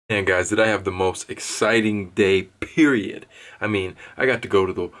And guys, did I have the most exciting day, period. I mean, I got to go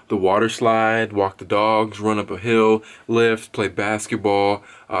to the water slide, walk the dogs, run up a hill, lift, play basketball.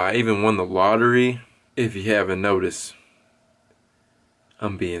 I even won the lottery. If you haven't noticed,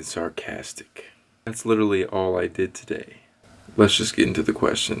 I'm being sarcastic. That's literally all I did today. Let's just get into the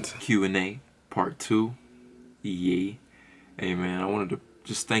questions. Q&A, part 2. Yay. Hey man, I wanted to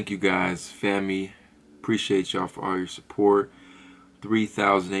just thank you guys, family. Appreciate y'all for all your support.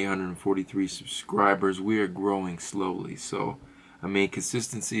 3,843 subscribers. We are growing slowly, so I mean,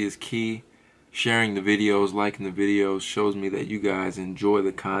 consistency is key. Sharing the videos, liking the videos shows me that you guys enjoy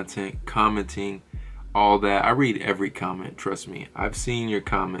the content, commenting, all that. I read every comment, trust me. I've seen your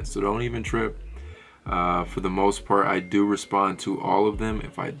comments, so don't even trip. For the most part, I do respond to all of them.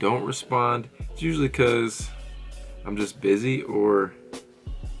 If I don't respond, it's usually because I'm just busy, or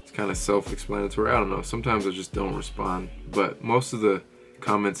kind of self-explanatory. I don't know. Sometimes I just don't respond, but most of the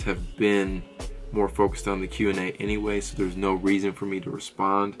comments have been more focused on the Q&A anyway, so there's no reason for me to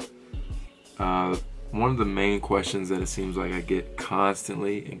respond. One of the main questions that it seems like I get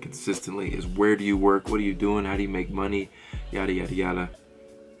constantly and consistently is, where do you work? What are you doing? How do you make money? Yada yada yada.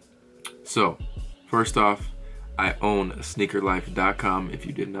 So first off, I own sneakerlife.com. If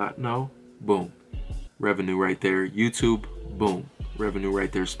you did not know, boom, revenue right there. YouTube, boom, revenue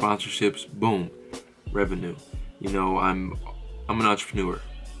right there. Sponsorships, boom, revenue. You know, I'm an entrepreneur,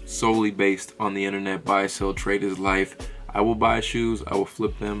 solely based on the internet. Buy, sell, trade is life. I will buy shoes, I will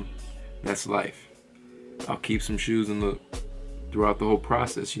flip them. That's life. I'll keep some shoes throughout the whole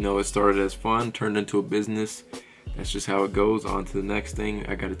process. You know, it started as fun, turned into a business. That's just how it goes. On to the next thing.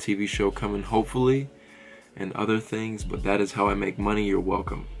 I got a TV show coming, hopefully, and other things, but that is how I make money. You're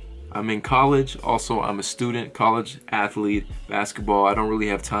welcome. I'm in college. Also, I'm a student, college athlete, basketball. I don't really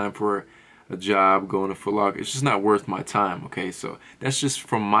have time for a job, going to Foot Locker. It's just not worth my time, okay? So that's just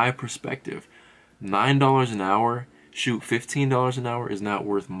from my perspective. $9 an hour, shoot, $15 an hour is not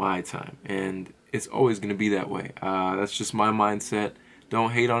worth my time. And it's always going to be that way. That's just my mindset.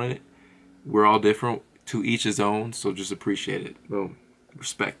 Don't hate on it. We're all different, to each his own, so just appreciate it. Boom.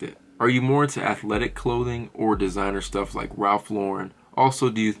 Respect it. Are you more into athletic clothing or designer stuff like Ralph Lauren? Also,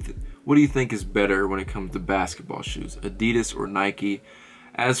 what do you think is better when it comes to basketball shoes, Adidas or Nike?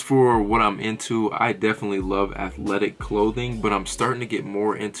 As for what I'm into, I definitely love athletic clothing, but I'm starting to get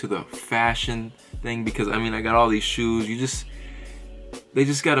more into the fashion thing because, I mean, I got all these shoes. They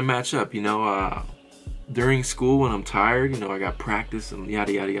just got to match up, you know. During school, when I'm tired, you know, I got practice and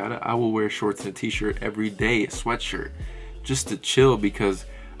yada yada yada, I will wear shorts and a t-shirt every day, a sweatshirt, just to chill, because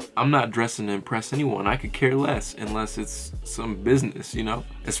I'm not dressing to impress anyone. I could care less unless it's some business, you know.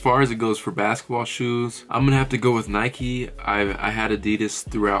 As far as it goes for basketball shoes, I'm gonna have to go with Nike. I had Adidas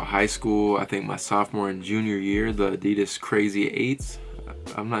throughout high school. I think my sophomore and junior year, the Adidas Crazy 8s.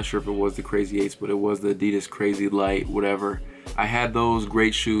 I'm not sure if it was the Crazy 8s, but it was the Adidas Crazy Light, whatever. I had those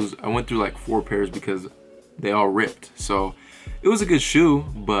great shoes. I went through like 4 pairs because they all ripped. So it was a good shoe,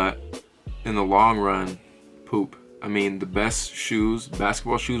 but in the long run, poop. I mean, the best shoes,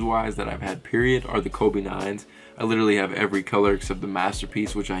 basketball shoes wise, that I've had, period, are the Kobe 9s. I literally have every color except the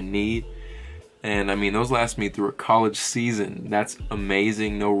Masterpiece, which I need. And I mean, those last me through a college season. That's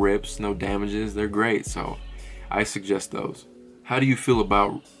amazing. No rips, no damages. They're great. So I suggest those. How do you feel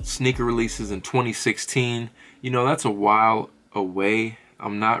about sneaker releases in 2016? You know, that's a while away.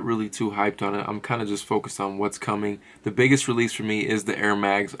 I'm not really too hyped on it. I'm kind of just focused on what's coming. The biggest release for me is the Air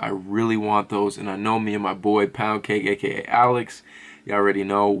Mags. I really want those, and I know me and my boy Pound Cake, aka Alex, you already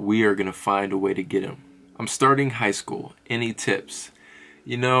know, we are gonna find a way to get them. I'm starting high school. Any tips?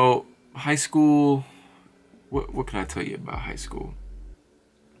 You know, high school, what can I tell you about high school?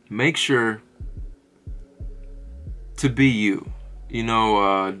 Make sure to be you. You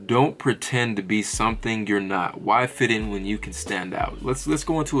know, don't pretend to be something you're not. Why fit in when you can stand out? Let's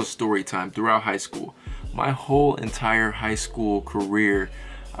go into a story time throughout high school. My whole entire high school career,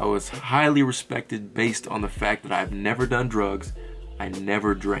 I was highly respected based on the fact that I've never done drugs. I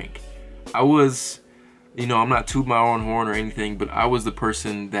never drank. I was, you know, I'm not tooting my own horn or anything, but I was the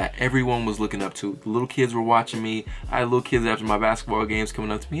person that everyone was looking up to. The little kids were watching me. I had little kids after my basketball games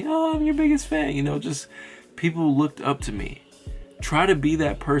coming up to me. Oh, I'm your biggest fan. You know, just people looked up to me. Try to be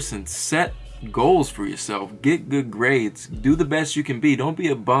that person. Set goals for yourself. Get good grades. Do the best you can be. Don't be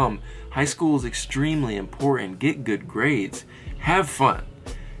a bum. High school is extremely important. Get good grades. Have fun.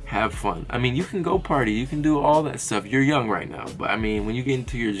 Have fun. I mean, you can go party. You can do all that stuff. You're young right now. But I mean, when you get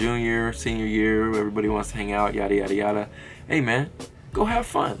into your junior, senior year, everybody wants to hang out, yada, yada, yada. Hey, man, go have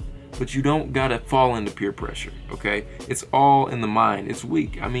fun. But you don't gotta fall into peer pressure, okay? It's all in the mind. It's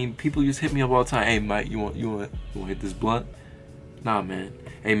weak. I mean, people just hit me up all the time. Hey, Mike, you want hit this blunt? Nah, man.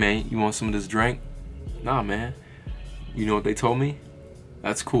 Hey man, you want some of this drink? Nah man. You know what they told me?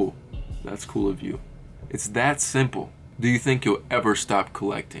 That's cool. That's cool of you. It's that simple. Do you think you'll ever stop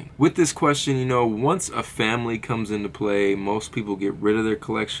collecting? With this question, you know, once a family comes into play, most people get rid of their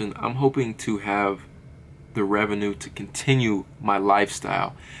collection. I'm hoping to have the revenue to continue my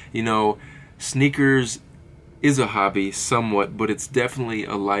lifestyle. You know, sneakers is a hobby somewhat, but it's definitely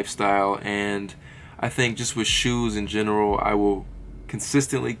a lifestyle, and I think just with shoes in general, I will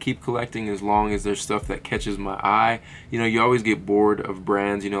consistently keep collecting as long as there's stuff that catches my eye. You know, you always get bored of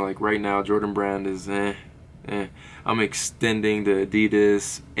brands, you know, like right now Jordan brand is I'm extending to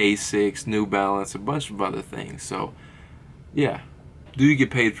Adidas, Asics, New Balance, a bunch of other things. So yeah. Do you get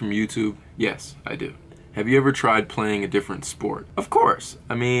paid from YouTube? Yes, I do. Have you ever tried playing a different sport? Of course.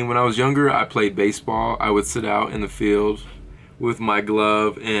 I mean, when I was younger, I played baseball. I would sit out in the field with my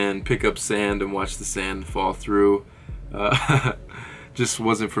glove and pick up sand and watch the sand fall through. Just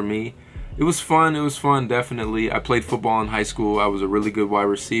wasn't for me. It was fun, definitely. I played football in high school. I was a really good wide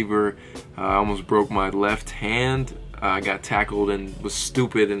receiver. I almost broke my left hand. I got tackled and was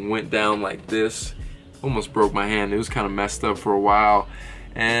stupid and went down like this. Almost broke my hand. It was kind of messed up for a while.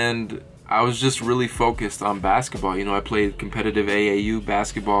 And I was just really focused on basketball. You know, I played competitive AAU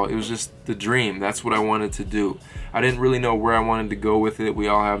basketball. It was just the dream. That's what I wanted to do. I didn't really know where I wanted to go with it. We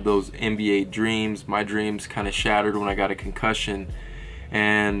all have those NBA dreams. My dreams kind of shattered when I got a concussion.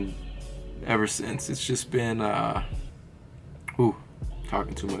 And ever since, it's just been, talking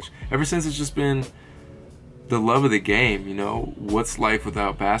too much. Ever since, it's just been the love of the game, you know? What's life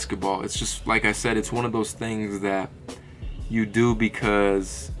without basketball? It's just, like I said, it's one of those things that you do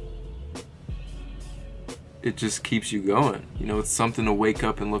because it just keeps you going. You know, it's something to wake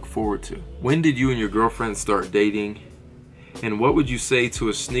up and look forward to. When did you and your girlfriend start dating? And what would you say to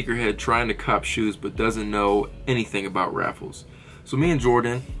a sneakerhead trying to cop shoes but doesn't know anything about raffles? So me and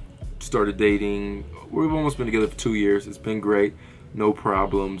Jordan started dating. We've almost been together for 2 years. It's been great. No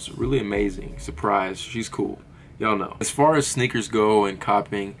problems. Really amazing. Surprise. She's cool. Y'all know. As far as sneakers go and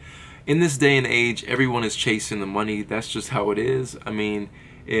copying, in this day and age, everyone is chasing the money. That's just how it is. I mean,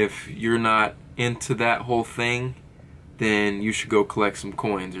 if you're not into that whole thing, then you should go collect some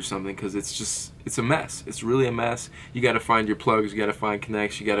coins or something, because it's a mess. It's really a mess. You got to find your plugs, you got to find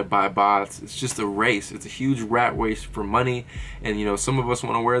connects, you got to buy bots. It's just a race. It's a huge rat race for money. And you know, some of us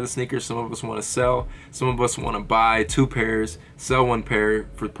want to wear the sneakers, some of us want to sell, some of us want to buy 2 pairs, sell 1 pair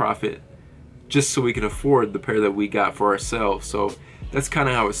for profit, just so we can afford the pair that we got for ourselves. So that's kind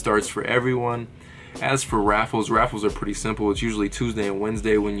of how it starts for everyone. As for raffles, raffles are pretty simple. It's usually Tuesday and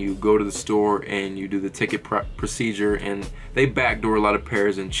Wednesday when you go to the store and you do the ticket procedure, and they backdoor a lot of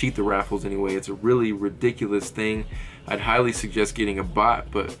pairs and cheat the raffles anyway. It's a really ridiculous thing. I'd highly suggest getting a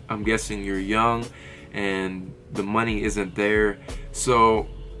bot, but I'm guessing you're young and the money isn't there. So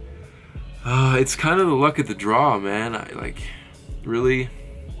it's kind of the luck of the draw, man. Really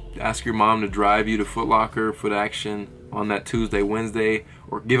ask your mom to drive you to Foot Locker, Foot Action on that Tuesday, Wednesday,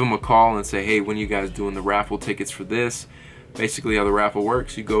 or give them a call and say, hey, when are you guys doing the raffle tickets for this? Basically how the raffle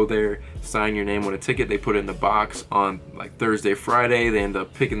works, you go there, sign your name on a ticket, they put it in the box on like Thursday, Friday, they end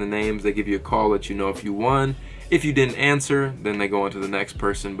up picking the names, they give you a call, let you know if you won. If you didn't answer, then they go on to the next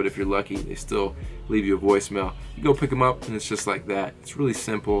person, but if you're lucky, they still leave you a voicemail. You go pick them up, and it's just like that. It's really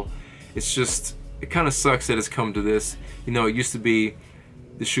simple. It's just, it kind of sucks that it's come to this. You know, it used to be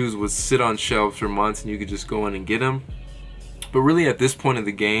the shoes would sit on shelves for months and you could just go in and get them. But really at this point of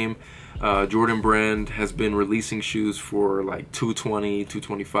the game, Jordan brand has been releasing shoes for like $220,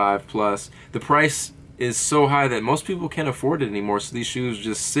 $225 plus. The price is so high that most people can't afford it anymore, so these shoes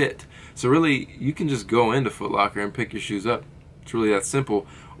just sit. So really, you can just go into Foot Locker and pick your shoes up. It's really that simple.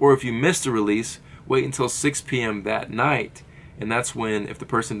 Or if you missed a release, wait until 6 p.m. that night, and that's when, if the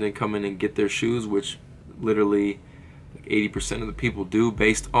person didn't come in and get their shoes, which literally like 80% of the people do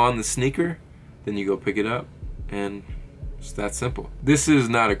based on the sneaker, then you go pick it up, and it's that simple. This is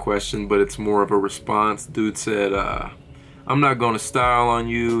not a question, but it's more of a response. Dude said, I'm not going to style on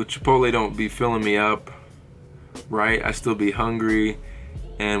you. Chipotle don't be filling me up, right? I still be hungry.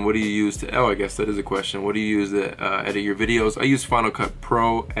 And what do you use to, oh, I guess that is a question. What do you use to edit your videos? I use Final Cut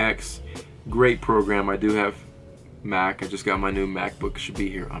Pro X. Great program. I do have Mac. I just got my new MacBook. Should be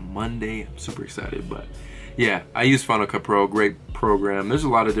here on Monday. I'm super excited, but yeah, I use Final Cut Pro, great program. There's a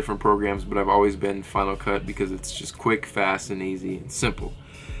lot of different programs, but I've always been Final Cut because it's just quick, fast, and easy, and simple.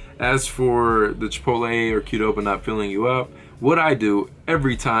 As for the Chipotle or Qdoba not filling you up, what I do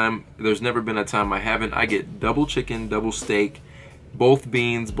every time, there's never been a time I haven't, I get double chicken, double steak, both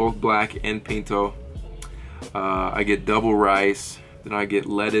beans, both black and pinto. I get double rice, then I get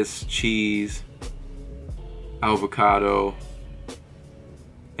lettuce, cheese, avocado,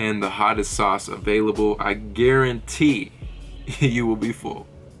 and the hottest sauce available. I guarantee you will be full.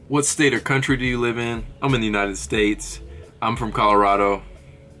 What state or country do you live in? I'm in the United States. I'm from Colorado.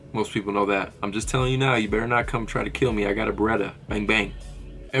 Most people know that. I'm just telling you now, you better not come try to kill me. I got a Beretta. Bang, bang.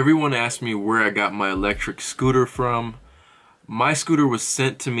 Everyone asked me where I got my electric scooter from. My scooter was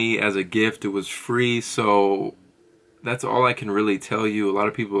sent to me as a gift. It was free, so that's all I can really tell you. A lot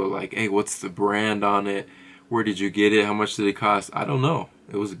of people are like, hey, what's the brand on it? Where did you get it? How much did it cost? I don't know.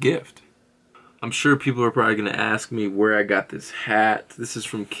 It was a gift. I'm sure people are probably going to ask me where I got this hat. This is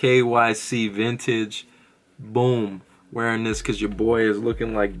from KYC Vintage. Boom. Wearing this because your boy is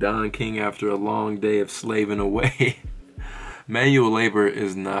looking like Don King after a long day of slaving away. Manual labor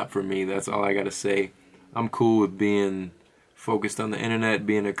is not for me. That's all I got to say. I'm cool with being focused on the internet,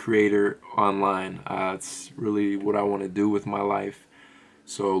 being a creator online. It's really what I want to do with my life.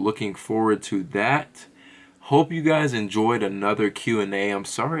 So looking forward to that. Hope you guys enjoyed another Q&A. I'm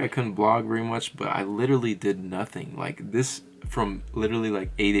sorry I couldn't blog very much, but I literally did nothing. Like this, from literally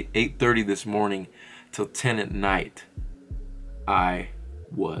like 8:30 this morning till 10 at night, I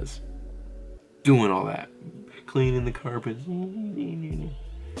was doing all that. Cleaning the carpets.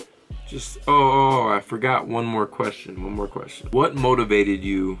 Just, I forgot one more question. What motivated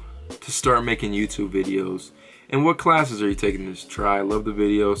you to start making YouTube videos? And what classes are you taking this try? I love the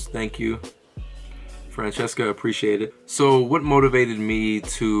videos. Thank you. Francesca, appreciate it. So what motivated me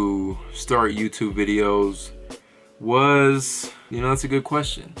to start YouTube videos was, that's a good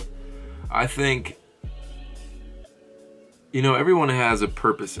question. I think, everyone has a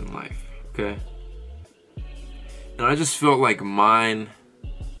purpose in life, okay? And I just felt like mine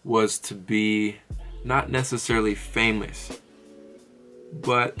was to be not necessarily famous,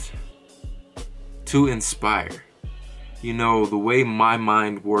 but to inspire. The way my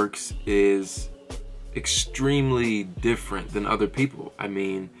mind works is extremely different than other people. I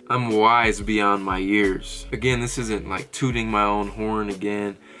mean, I'm wise beyond my years. Again, this isn't like tooting my own horn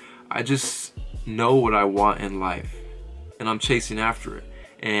again. I just know what I want in life, and I'm chasing after it.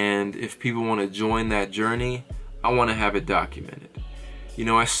 And if people want to join that journey, I want to have it documented.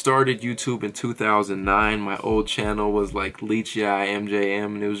 I started YouTube in 2009. My old channel was like Leechy MJM,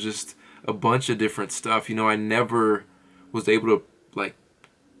 and it was just a bunch of different stuff. I never was able to like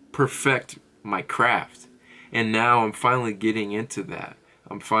perfect my craft, and now I'm finally getting into that.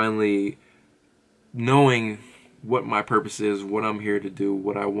 I'm finally knowing what my purpose is, what I'm here to do,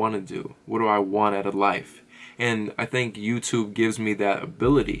 what I want to do, what do I want out of life. And I think YouTube gives me that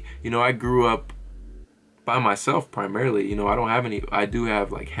ability. I grew up by myself primarily. I don't have any, I do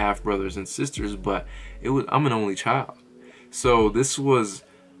have like half brothers and sisters, but I'm an only child. So this was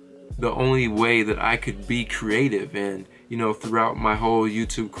the only way that I could be creative. And throughout my whole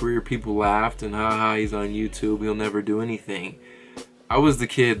YouTube career, people laughed and haha, he's on YouTube, he'll never do anything. I was the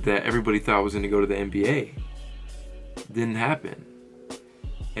kid that everybody thought was going to go to the NBA. Didn't happen.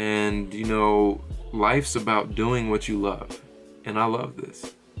 And life's about doing what you love, and I love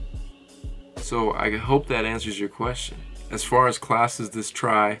this. So I hope that answers your question. As far as classes this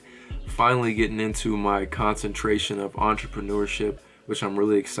try, finally getting into my concentration of entrepreneurship, which I'm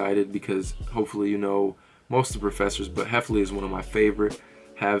really excited because hopefully most of the professors, but Heffley is one of my favorite.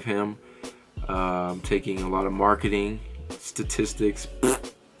 Have him. Taking a lot of marketing, statistics,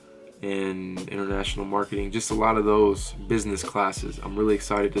 and international marketing, just a lot of those business classes. I'm really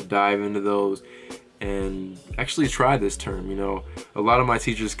excited to dive into those and actually try this term. A lot of my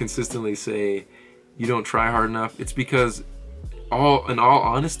teachers consistently say you don't try hard enough. It's because, in all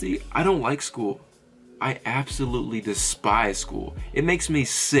honesty, I don't like school. I absolutely despise school. It makes me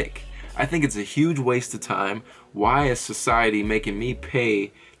sick. I think it's a huge waste of time. Why is society making me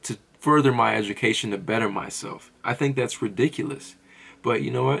pay to further my education to better myself? I think that's ridiculous. But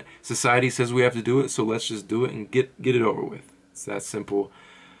you know what? Society says we have to do it, so let's just do it and get it over with. It's that simple.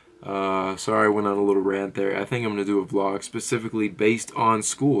 Sorry I went on a little rant there. I think I'm going to do a vlog specifically based on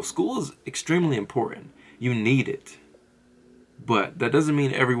school. School is extremely important. You need it. But that doesn't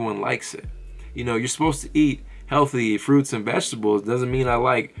mean everyone likes it. You're supposed to eat healthy fruits and vegetables. Doesn't mean I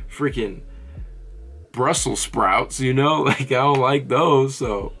like freaking Brussels sprouts, like I don't like those.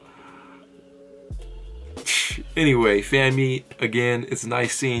 So anyway, family, again, it's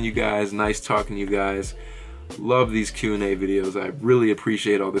nice seeing you guys, nice talking to you guys. Love these Q&A videos. I really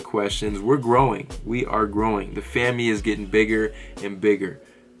appreciate all the questions. We're growing. We are growing. The family is getting bigger and bigger.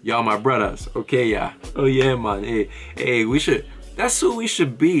 Y'all my brothers. Okay, yeah. Oh yeah, man. Hey, that's who we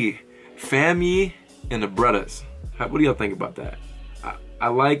should be. Family and the brothers. What do y'all think about that? I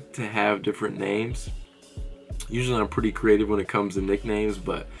like to have different names. Usually I'm pretty creative when it comes to nicknames,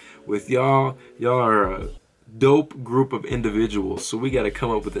 but with y'all are dope group of individuals. So we got to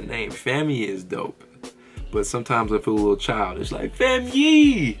come up with a name. Family is dope. But sometimes I feel a little childish, like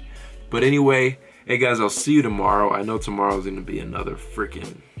family. But anyway, hey guys, I'll see you tomorrow. I know tomorrow's going to be another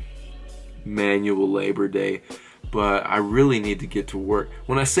freaking manual labor day. But I really need to get to work.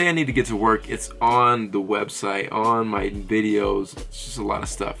 When I say I need to get to work, it's on the website, on my videos. It's just a lot of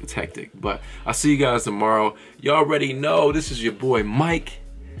stuff. It's hectic. But I'll see you guys tomorrow. You already know this is your boy Mike.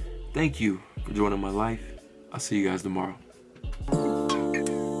 Thank you for joining my life. I'll see you guys tomorrow.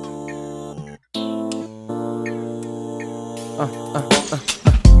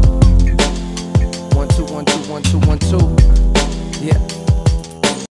 1 2 1 2 1 2 1 2. Yeah.